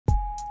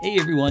Hey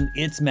everyone,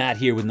 it's Matt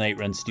here with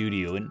Nightrun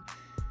Studio, and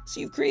so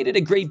you've created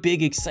a great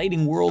big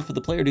exciting world for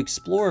the player to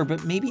explore,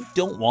 but maybe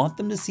don't want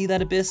them to see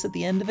that abyss at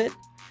the end of it?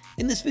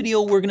 In this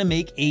video, we're gonna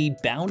make a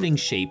bounding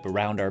shape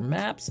around our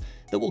maps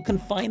that will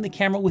confine the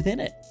camera within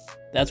it.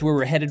 That's where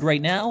we're headed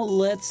right now.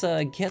 Let's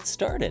get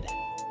started.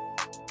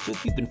 So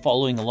if you've been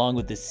following along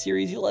with this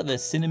series, you'll have a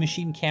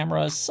Cinemachine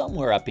camera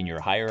somewhere up in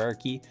your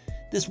hierarchy.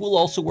 This will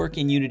also work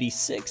in Unity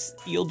 6.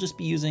 You'll just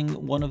be using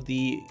one of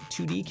the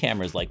 2D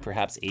cameras, like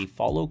perhaps a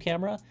follow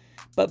camera,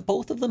 but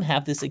both of them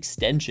have this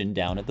extension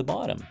down at the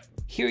bottom.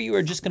 Here you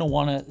are just gonna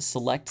wanna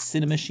select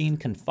Cinemachine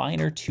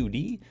Confiner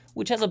 2D,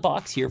 which has a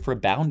box here for a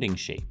bounding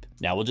shape.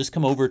 Now we'll just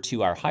come over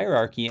to our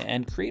hierarchy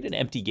and create an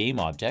empty game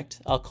object.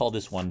 I'll call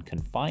this one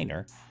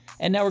Confiner.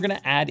 And now we're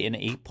gonna add in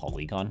a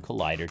Polygon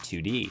Collider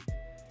 2D.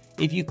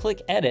 If you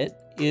click Edit,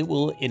 it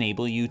will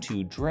enable you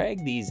to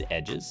drag these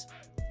edges,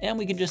 and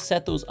we can just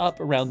set those up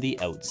around the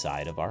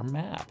outside of our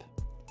map.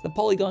 The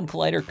Polygon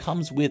Collider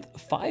comes with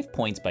 5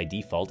 points by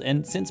default,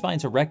 and since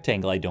mine's a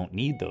rectangle, I don't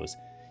need those.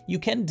 You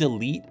can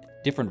delete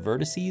different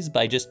vertices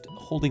by just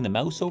holding the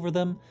mouse over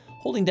them,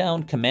 holding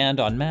down Command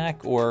on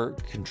Mac or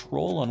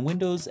Control on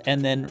Windows,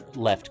 and then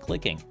left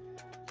clicking.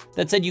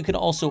 That said, you can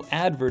also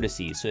add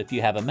vertices, so if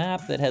you have a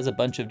map that has a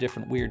bunch of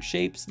different weird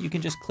shapes, you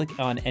can just click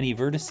on any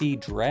vertice,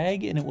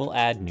 drag, and it will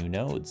add new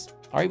nodes.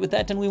 All right, with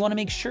that done, we wanna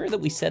make sure that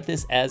we set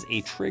this as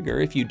a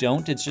trigger. If you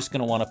don't, it's just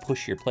gonna wanna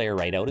push your player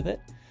right out of it.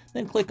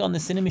 Then click on the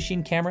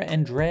Cinemachine camera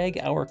and drag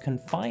our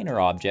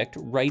Confiner object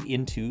right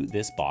into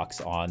this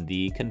box on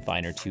the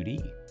Confiner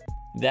 2D.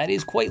 That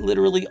is quite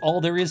literally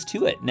all there is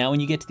to it. Now when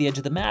you get to the edge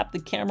of the map, the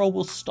camera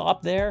will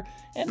stop there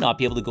and not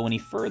be able to go any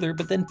further,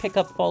 but then pick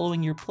up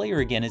following your player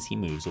again as he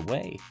moves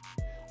away.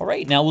 All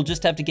right, now we'll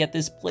just have to get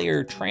this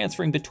player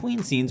transferring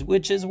between scenes,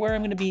 which is where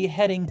I'm gonna be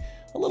heading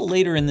a little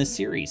later in this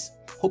series.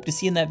 Hope to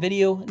see you in that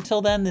video.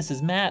 Until then, this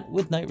is Matt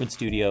with Nightrun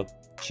Studio.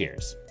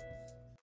 Cheers.